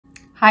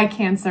Hi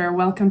Cancer,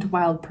 welcome to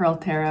Wild Pearl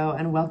Tarot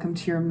and welcome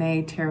to your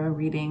May tarot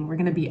reading. We're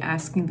going to be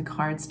asking the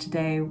cards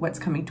today what's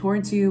coming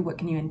towards you, what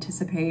can you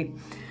anticipate.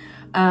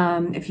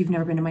 If you've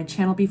never been to my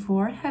channel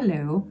before,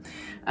 hello.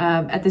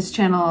 At this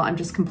channel, I'm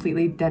just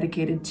completely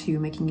dedicated to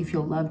making you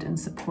feel loved and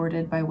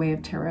supported by way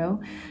of tarot,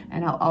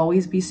 and I'll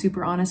always be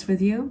super honest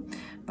with you,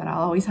 but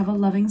I'll always have a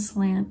loving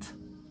slant.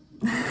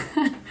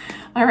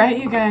 All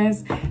right, you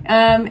guys,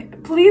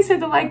 please hit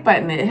the like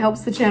button. It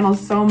helps the channel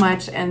so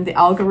much, and the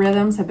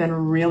algorithms have been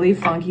really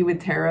funky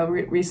with tarot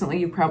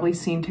recently. You've probably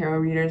seen tarot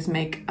readers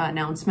make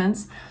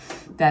announcements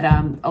that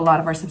a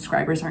lot of our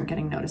subscribers aren't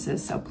getting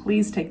notices. So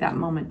please take that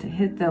moment to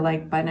hit the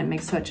like button. It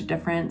makes such a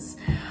difference.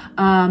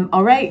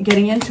 All right,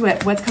 getting into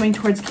it. What's coming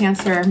towards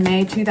Cancer,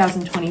 May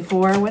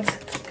 2024?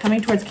 What's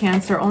coming towards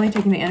Cancer? Only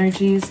taking the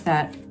energies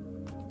that,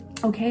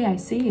 okay, I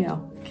see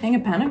you. King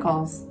of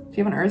Pentacles. Do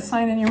you have an earth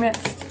sign in your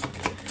midst?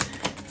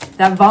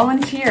 That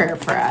volunteer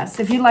for us.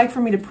 If you'd like for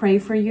me to pray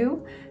for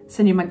you,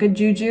 send you my good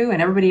juju,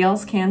 and everybody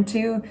else can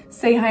too,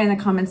 say hi in the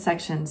comments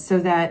section so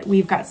that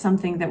we've got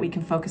something that we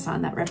can focus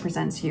on that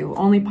represents you.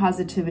 Only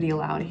positivity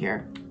allowed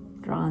here.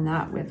 Drawing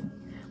that with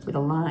a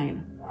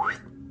line.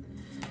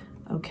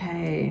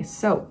 Okay,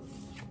 so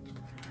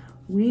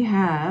we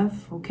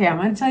have, okay, I'm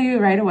going to tell you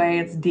right away,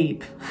 it's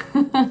deep.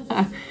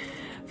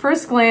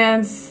 First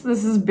glance,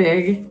 this is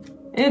big.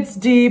 It's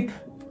deep.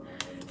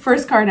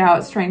 First card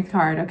out, Strength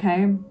card,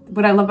 okay?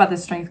 What I love about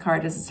this Strength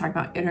card is it's talking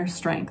about inner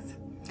strength.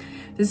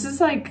 This is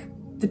like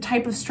the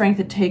type of strength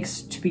it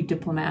takes to be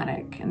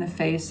diplomatic in the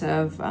face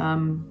of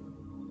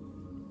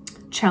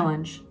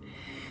challenge.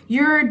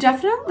 You're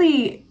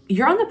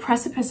on the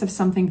precipice of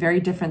something very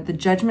different. The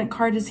Judgment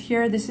card is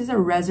here. This is a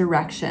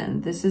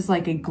resurrection. This is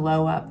like a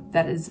glow up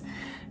that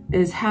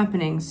is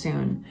happening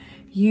soon.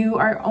 You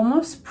are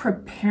almost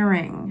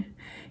preparing.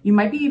 You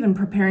might be even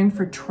preparing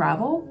for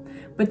travel,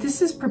 but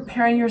this is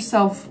preparing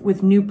yourself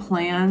with new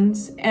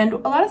plans. And a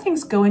lot of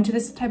things go into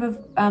this type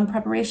of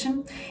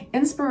preparation.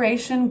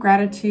 Inspiration,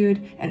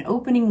 gratitude, and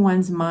opening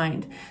one's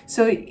mind.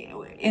 So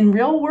in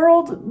real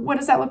world, what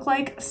does that look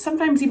like?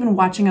 Sometimes even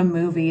watching a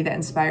movie that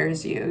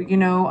inspires you, you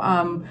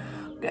know,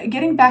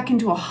 getting back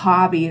into a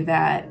hobby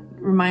that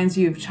reminds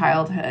you of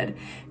childhood,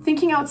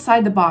 thinking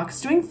outside the box,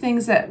 doing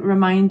things that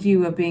remind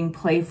you of being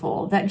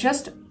playful, that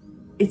just,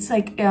 it's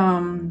like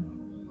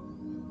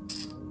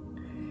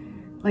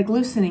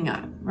loosening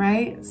up,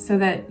 right? So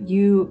that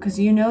because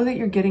you know that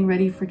you're getting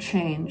ready for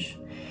change.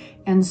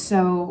 And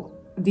so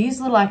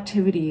these little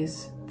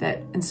activities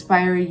that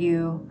inspire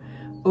you,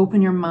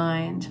 open your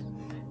mind,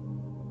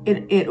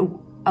 it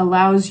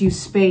allows you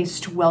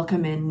space to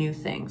welcome in new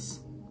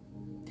things.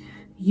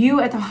 You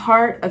at the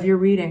heart of your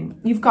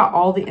reading, you've got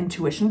all the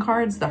intuition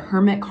cards, the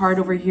Hermit card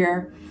over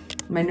here.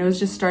 My nose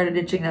just started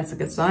itching, that's a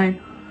good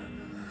sign.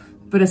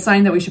 But a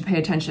sign that we should pay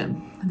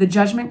attention. The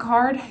Judgment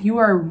card, you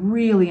are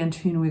really in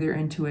tune with your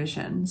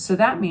intuition. So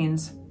that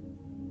means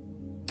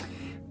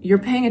you're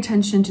paying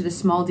attention to the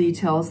small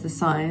details, the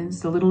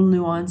signs, the little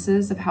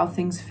nuances of how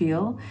things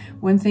feel.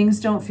 When things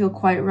don't feel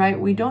quite right,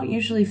 we don't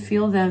usually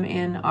feel them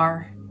in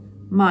our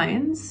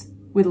minds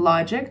with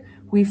logic.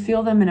 We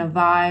feel them in a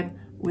vibe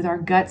with our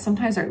gut.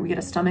 Sometimes we get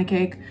a stomach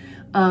ache.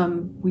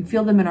 We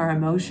feel them in our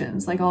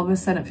emotions. Like all of a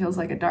sudden it feels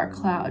like a dark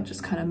cloud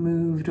just kind of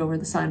moved over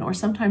the sun. Or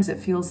sometimes it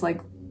feels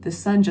like the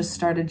sun just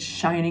started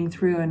shining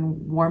through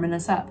and warming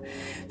us up.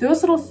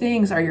 Those little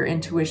things are your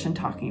intuition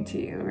talking to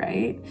you,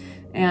 right?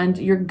 And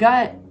your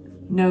gut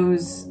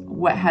knows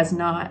what has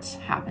not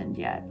happened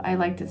yet, I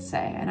like to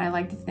say. And I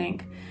like to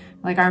think,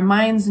 like, our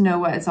minds know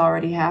what has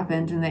already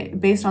happened, and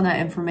based on that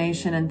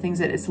information and things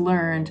that it's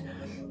learned,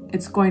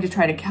 it's going to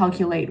try to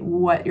calculate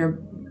what your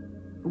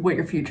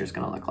future is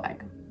going to look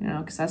like. You know,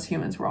 because as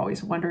humans, we're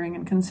always wondering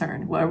and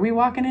concerned. What are we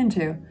walking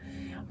into?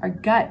 Our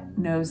gut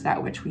knows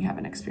that which we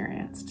haven't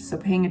experienced. So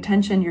paying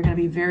attention, you're going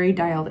to be very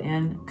dialed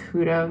in.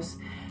 Kudos.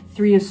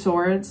 Three of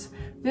Swords.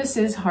 This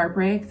is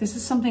heartbreak. This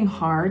is something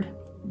hard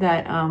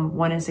that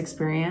one has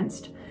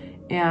experienced.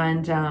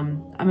 And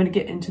I'm going to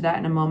get into that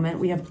in a moment.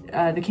 We have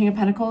the King of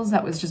Pentacles.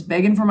 That was just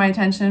begging for my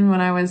attention when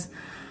I was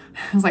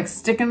like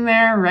sticking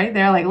there, right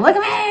there, like, look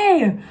at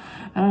me.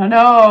 I don't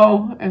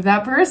know if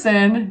that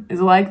person is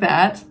like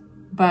that,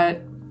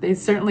 but they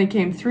certainly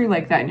came through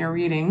like that in your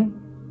reading.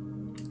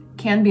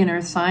 Can be an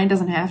earth sign,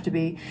 doesn't have to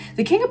be.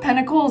 The King of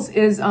Pentacles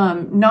is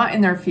not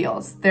in their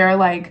fields. They're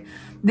like,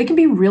 they can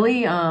be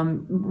really,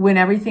 when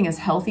everything is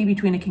healthy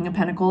between a King of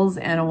Pentacles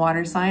and a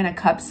water sign, a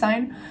cup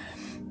sign,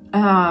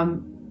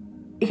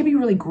 it can be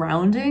really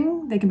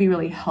grounding. They can be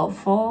really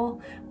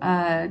helpful.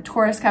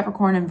 Taurus,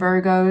 Capricorn, and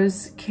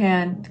Virgos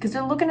because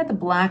they're looking at the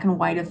black and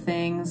white of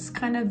things,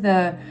 kind of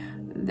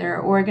they're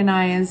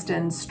organized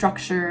and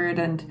structured.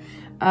 And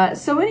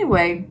so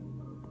anyway,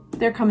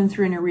 they're coming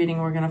through in your reading.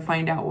 We're going to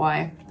find out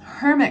why.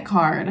 Hermit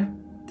card.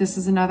 This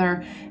is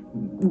another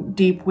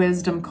deep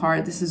wisdom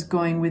card. This is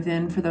going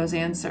within for those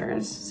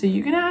answers. So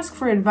you can ask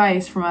for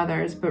advice from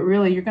others, but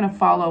really you're going to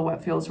follow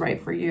what feels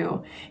right for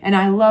you. And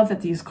I love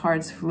that these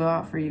cards flew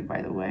out for you,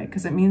 by the way,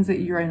 because it means that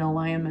you're in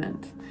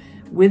alignment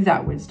with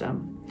that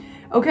wisdom.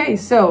 Okay,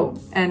 so,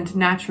 and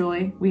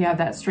naturally, we have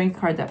that Strength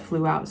card that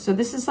flew out. So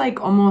this is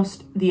like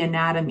almost the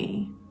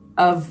anatomy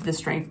of the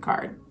Strength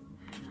card,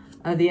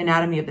 the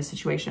anatomy of the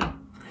situation.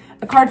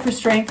 A card for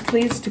Strength,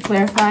 please, to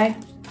clarify.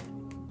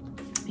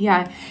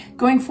 Yeah,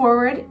 going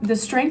forward, the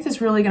Strength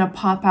is really going to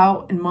pop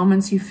out in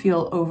moments you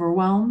feel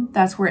overwhelmed.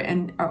 That's where,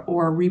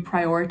 or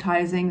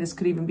reprioritizing. This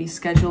could even be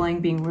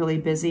scheduling, being really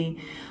busy,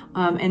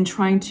 and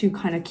trying to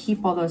kind of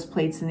keep all those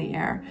plates in the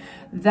air.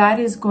 That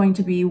is going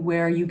to be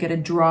where you get a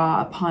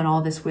draw upon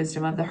all this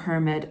wisdom of the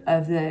Hermit,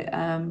 of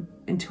the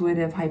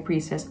intuitive High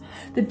Priestess.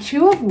 The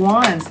Two of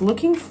Wands,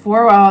 looking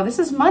for, oh, this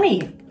is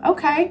money.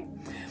 Okay.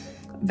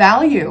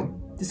 Value.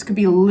 This could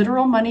be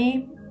literal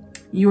money.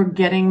 You're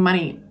getting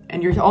money.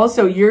 And you're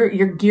also, you're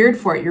geared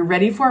for it. You're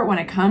ready for it when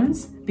it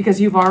comes,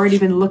 because you've already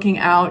been looking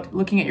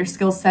at your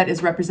skill set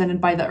is represented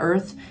by the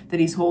earth that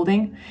he's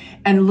holding,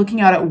 and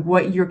looking out at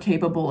what you're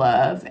capable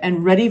of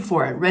and ready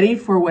for it, ready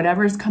for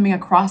whatever's coming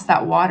across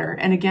that water.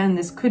 And again,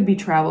 this could be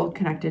travel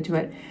connected to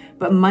it,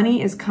 but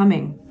money is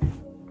coming.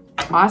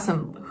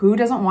 Awesome. Who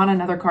doesn't want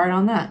another card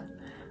on that?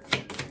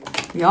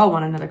 We all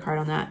want another card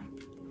on that.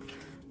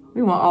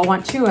 We all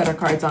want 2 other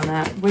cards on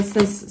that. What's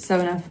this?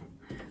 7 of...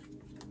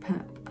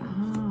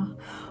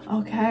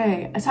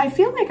 Okay, so I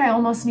feel like I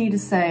almost need to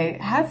say,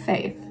 have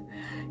faith.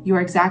 You are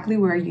exactly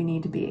where you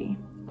need to be,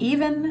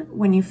 even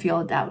when you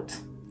feel doubt.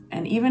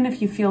 And even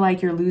if you feel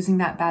like you're losing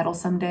that battle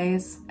some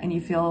days and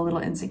you feel a little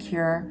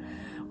insecure,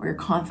 or your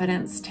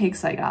confidence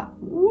takes like a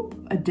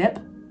dip,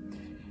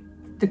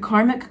 the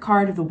karmic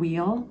card of the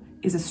wheel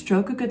is a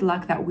stroke of good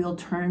luck. That wheel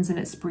turns and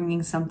it's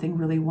bringing something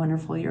really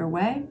wonderful your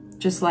way.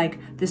 Just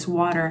like this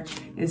water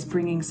is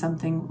bringing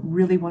something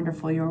really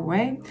wonderful your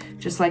way.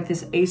 Just like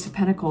this Ace of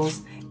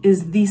Pentacles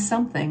is the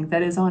something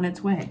that is on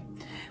its way.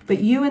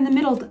 But you, in the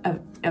middle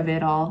of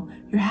it all,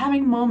 you're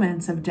having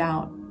moments of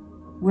doubt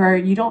where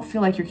you don't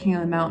feel like you're king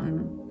of the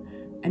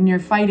mountain, and you're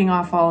fighting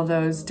off all of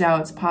those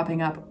doubts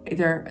popping up,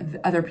 either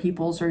other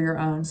people's or your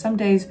own. Some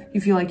days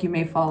you feel like you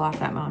may fall off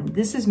that mountain.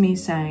 This is me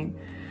saying,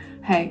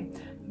 hey,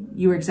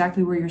 you are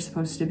exactly where you're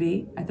supposed to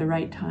be at the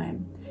right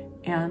time.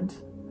 And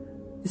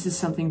this is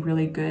something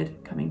really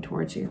good coming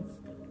towards you.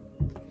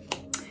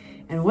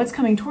 And what's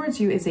coming towards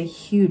you is a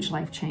huge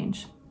life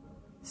change.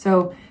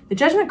 So the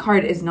Judgment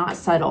card is not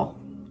subtle.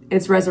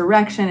 It's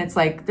resurrection. It's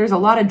like there's a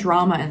lot of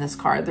drama in this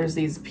card. There's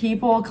these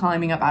people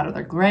climbing up out of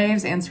their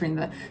graves, answering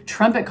the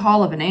trumpet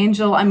call of an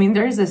angel. I mean,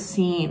 there's a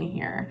scene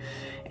here,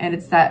 and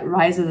it's that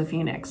rise of the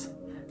phoenix.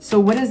 So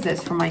what is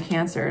this for my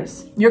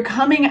Cancers? You're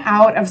coming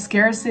out of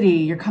scarcity.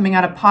 You're coming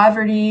out of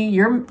poverty.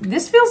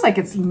 This feels like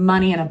it's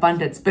money in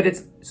abundance, but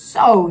it's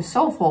so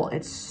soulful.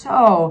 It's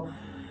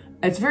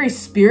very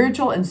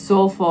spiritual and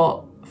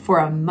soulful for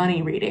a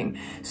money reading.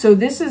 So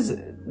this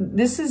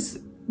is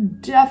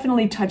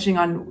definitely touching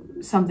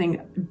on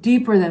something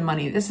deeper than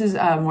money. This is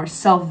more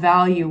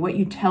self-value, what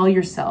you tell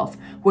yourself,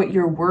 what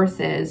your worth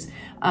is,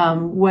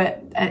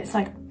 what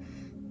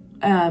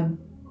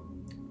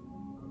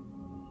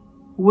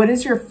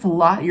is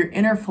your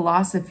inner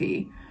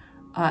philosophy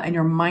and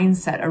your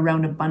mindset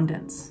around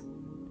abundance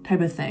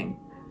type of thing.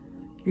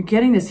 You're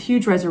getting this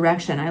huge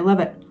resurrection. I love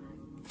it.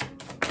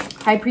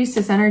 High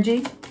Priestess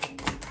energy.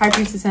 High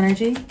Priestess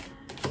energy.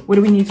 What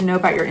do we need to know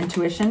about your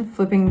intuition?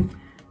 Flipping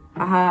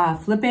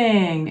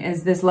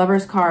is this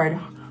Lover's card.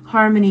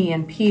 Harmony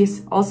and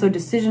peace. Also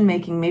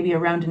decision-making, maybe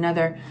around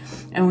another.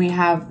 And we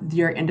have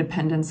your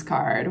Independence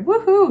card.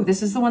 Woohoo!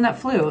 This is the one that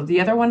flew. The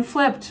other one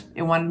flipped.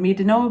 It wanted me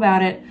to know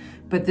about it.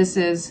 But this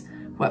is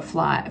what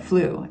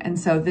flew. And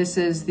so this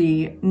is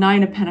the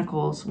 9 of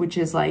Pentacles, which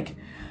is like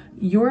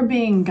you're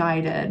being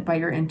guided by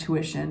your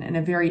intuition in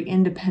a very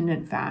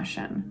independent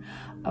fashion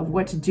of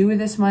what to do with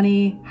this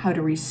money, how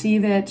to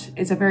receive it.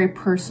 It's a very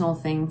personal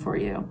thing for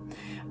you.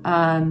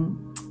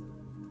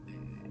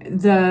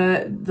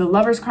 The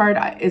Lover's card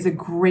is a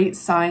great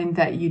sign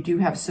that you do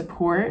have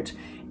support,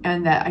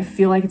 and that I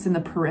feel like it's in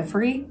the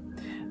periphery.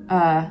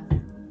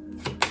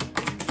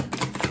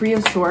 3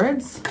 of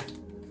Swords.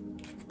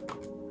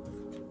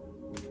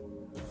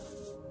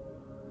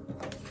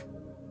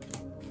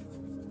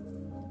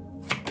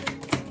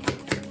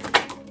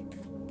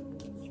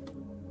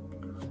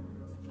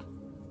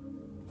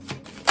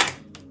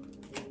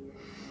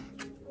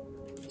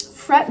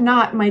 Fret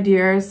not, my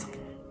dears.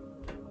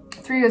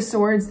 3 of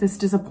Swords, this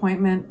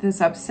disappointment,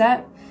 this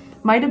upset,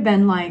 might have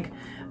been like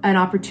an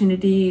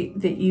opportunity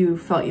that you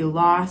felt you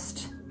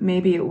lost.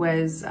 Maybe it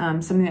was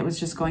something that was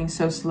just going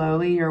so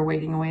slowly. You're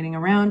waiting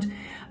around.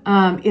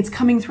 It's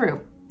coming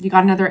through. You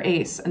got another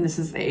ace, and this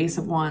is the Ace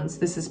of Wands.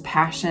 This is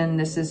passion.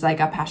 This is like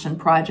a passion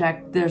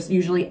project. There's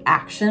usually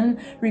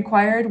action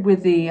required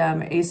with the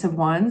Ace of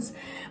Wands.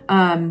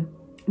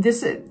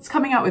 It's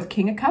coming out with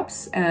King of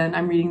Cups, and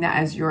I'm reading that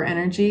as your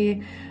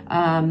energy.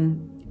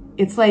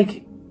 It's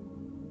like,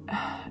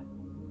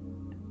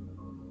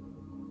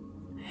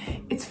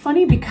 it's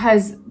funny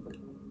because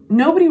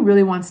nobody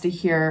really wants to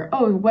hear,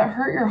 oh, what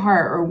hurt your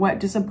heart or what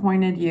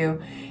disappointed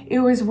you. It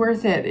was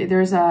worth it.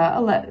 There's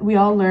we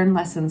all learn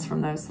lessons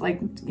from those.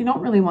 Like, you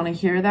don't really want to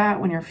hear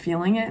that when you're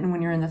feeling it and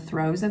when you're in the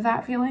throes of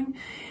that feeling.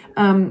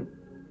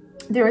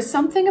 there is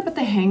something about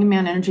the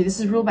Hangman energy. This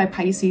is ruled by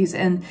Pisces,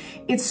 and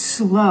it's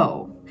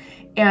slow.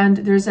 And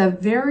there's a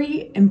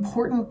very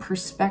important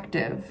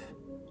perspective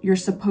you're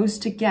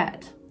supposed to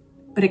get,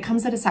 but it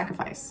comes at a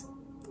sacrifice.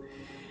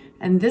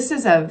 And this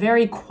is a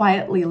very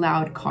quietly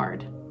loud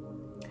card.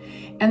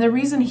 And the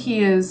reason he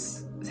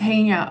is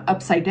hanging out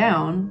upside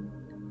down,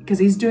 because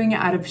he's doing it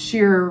out of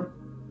sheer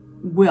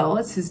will,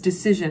 it's his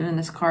decision in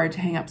this card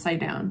to hang upside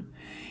down,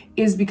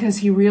 is because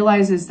he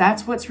realizes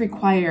that's what's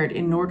required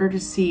in order to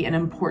see an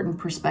important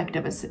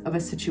perspective of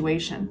a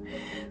situation.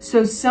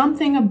 So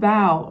something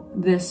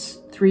about this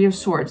Three of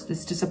Swords,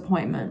 this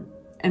disappointment,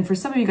 and for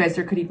some of you guys,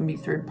 there could even be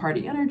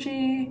third-party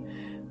energy.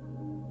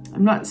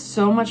 I'm not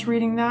so much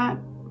reading that,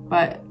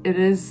 but it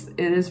is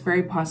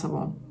very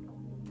possible.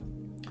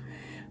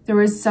 There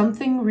was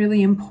something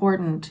really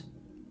important.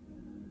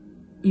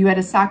 You had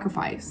a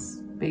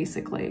sacrifice,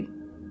 basically,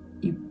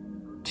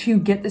 to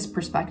get this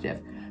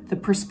perspective. The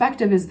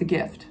perspective is the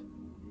gift.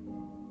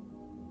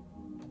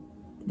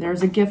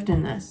 There's a gift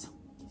in this.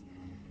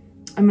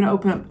 I'm going to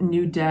open up a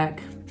new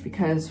deck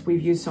because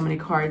we've used so many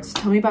cards.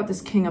 Tell me about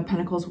this King of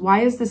Pentacles. Why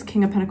is this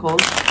King of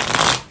Pentacles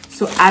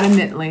so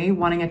adamantly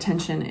wanting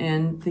attention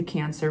in the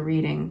Cancer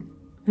reading?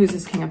 Who's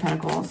this King of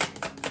Pentacles?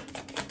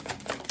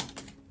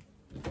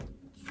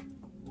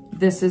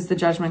 This is the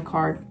Judgment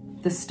card,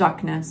 the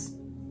stuckness.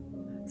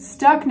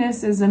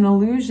 Stuckness is an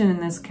illusion in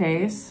this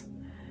case.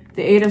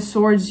 The Eight of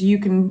Swords,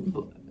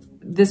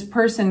 this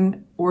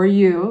person or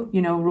you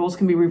know, roles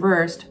can be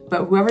reversed,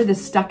 but whoever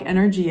this stuck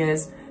energy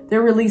is,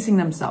 they're releasing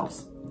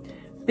themselves.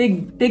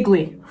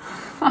 Bigly.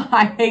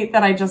 I hate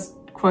that I just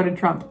quoted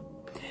Trump,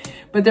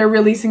 but they're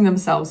releasing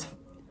themselves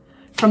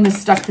from the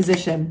stuck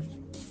position.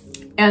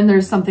 And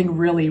there's something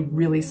really,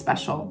 really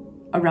special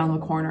around the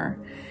corner.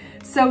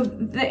 So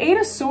the Eight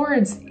of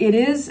Swords,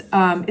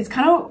 it's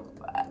kind of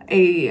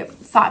a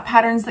thought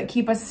patterns that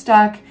keep us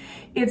stuck.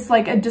 It's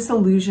like a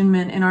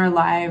disillusionment in our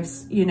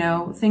lives, you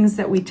know, things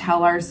that we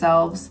tell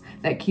ourselves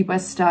that keep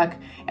us stuck.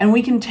 And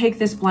we can take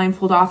this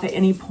blindfold off at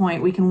any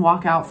point. We can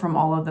walk out from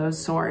all of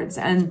those swords.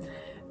 And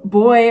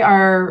boy,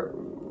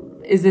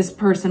 is this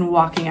person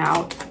walking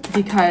out,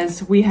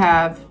 because we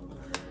have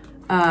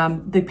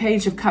the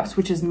Page of Cups,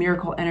 which is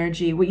miracle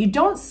energy. What you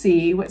don't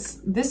see,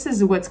 this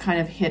is what's kind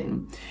of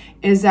hidden,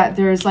 is that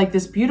there's like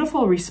this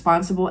beautiful,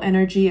 responsible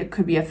energy. It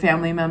could be a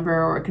family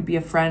member, or it could be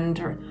a friend,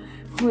 or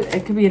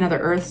it could be another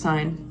earth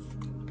sign.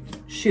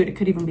 Shoot, it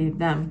could even be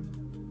them.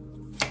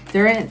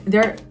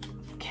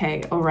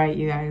 Okay, all right,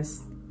 you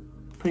guys.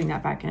 Putting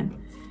that back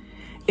in.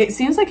 It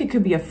seems like it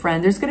could be a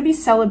friend. There's going to be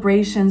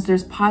celebrations,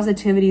 there's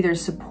positivity, there's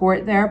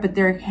support there, but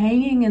they're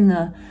hanging in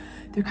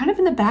they're kind of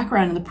in the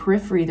background, in the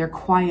periphery. They're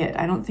quiet.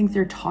 I don't think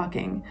they're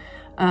talking.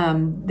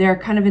 They're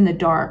kind of in the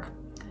dark.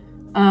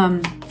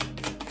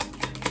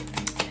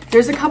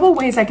 There's a couple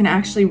ways I can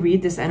actually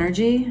read this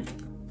energy.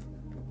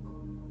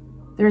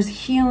 There's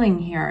healing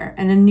here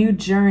and a new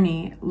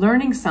journey,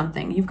 learning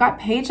something. You've got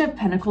Page of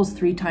Pentacles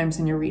 3 times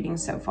in your reading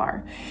so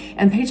far.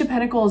 And Page of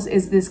Pentacles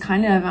is this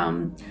kind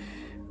of,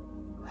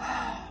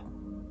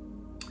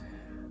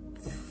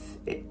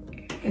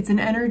 it's an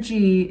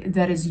energy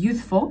that is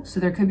youthful, so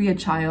there could be a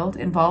child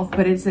involved,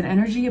 but it's an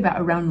energy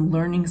around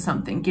learning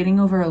something, getting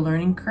over a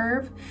learning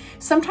curve.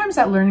 Sometimes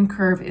that learning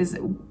curve is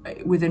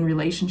within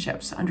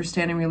relationships,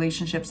 understanding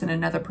relationships and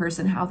another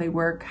person, how they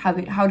work, how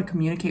to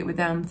communicate with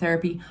them,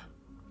 therapy.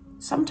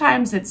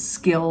 Sometimes it's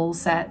skill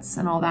sets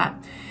and all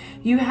that.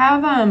 You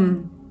have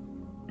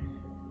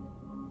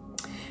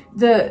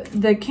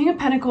the King of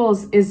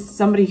Pentacles is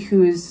somebody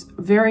who's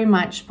very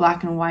much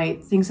black and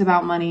white, thinks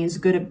about money, is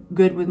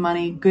good with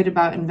money, good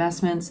about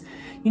investments.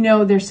 You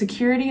know, their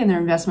security and their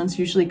investments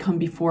usually come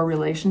before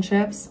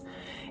relationships.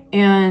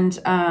 And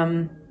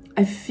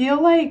I feel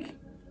like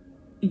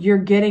you're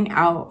getting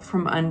out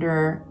from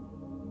under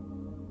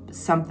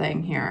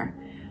something here.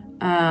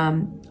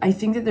 I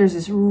think that there's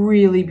this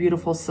really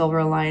beautiful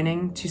silver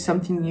lining to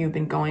something you've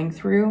been going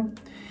through.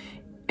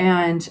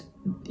 And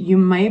you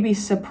may be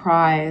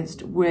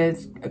surprised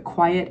with a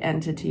quiet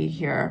entity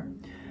here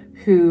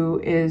who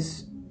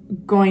is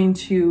going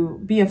to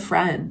be a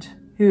friend,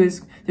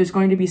 there's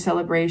going to be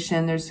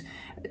celebration.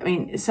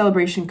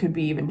 Celebration could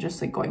be even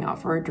just like going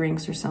out for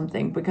drinks or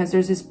something, because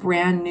there's this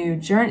brand new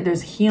journey,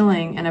 there's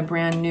healing and a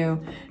brand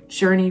new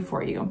journey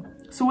for you.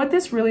 So what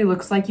this really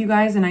looks like, you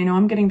guys, and I know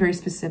I'm getting very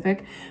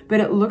specific, but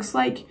it looks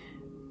like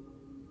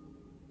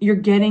you're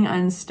getting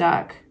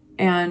unstuck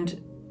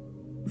and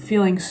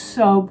feeling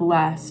so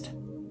blessed.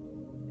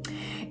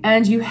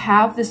 And you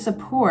have the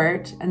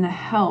support and the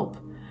help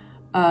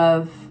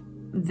of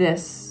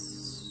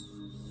this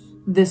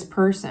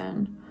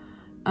person.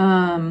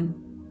 And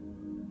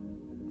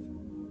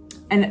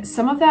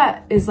some of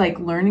that is like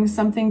learning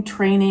something,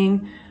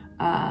 training,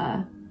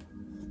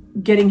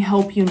 getting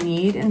help you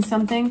need in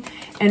something.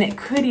 And it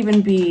could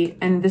even be,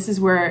 and this is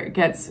where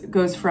it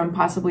goes from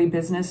possibly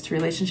business to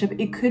relationship,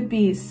 it could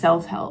be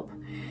self-help.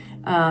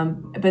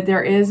 But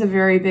there is a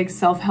very big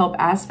self-help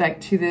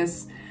aspect to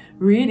this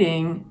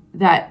reading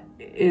that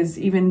is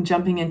even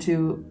jumping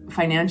into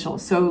financial.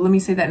 So let me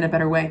say that in a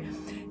better way.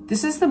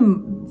 This is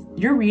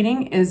your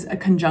reading is a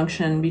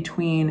conjunction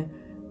between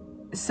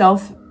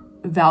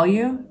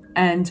self-value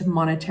and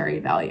monetary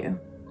value.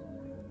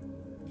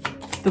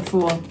 The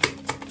Fool.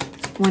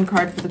 One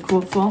card for the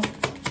Cool Fool.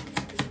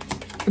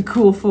 The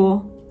Cool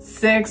Fool.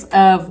 6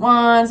 of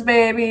Wands,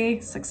 baby.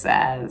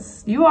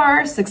 Success. You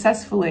are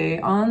successfully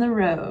on the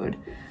road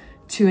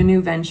to a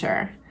new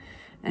venture.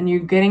 And you're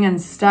getting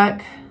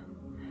unstuck,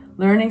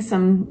 learning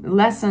some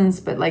lessons,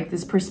 but like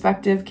this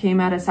perspective came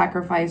at a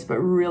sacrifice, but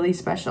really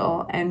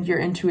special. And your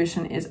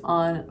intuition is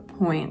on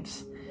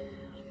point.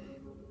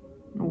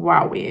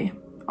 Wowee.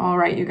 All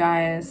right, you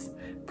guys.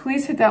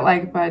 Please hit that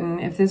like button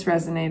if this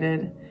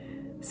resonated.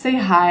 Say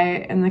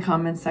hi in the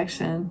comments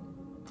section.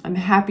 I'm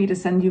happy to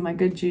send you my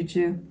good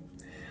juju.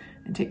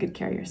 And take good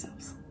care of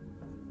yourselves.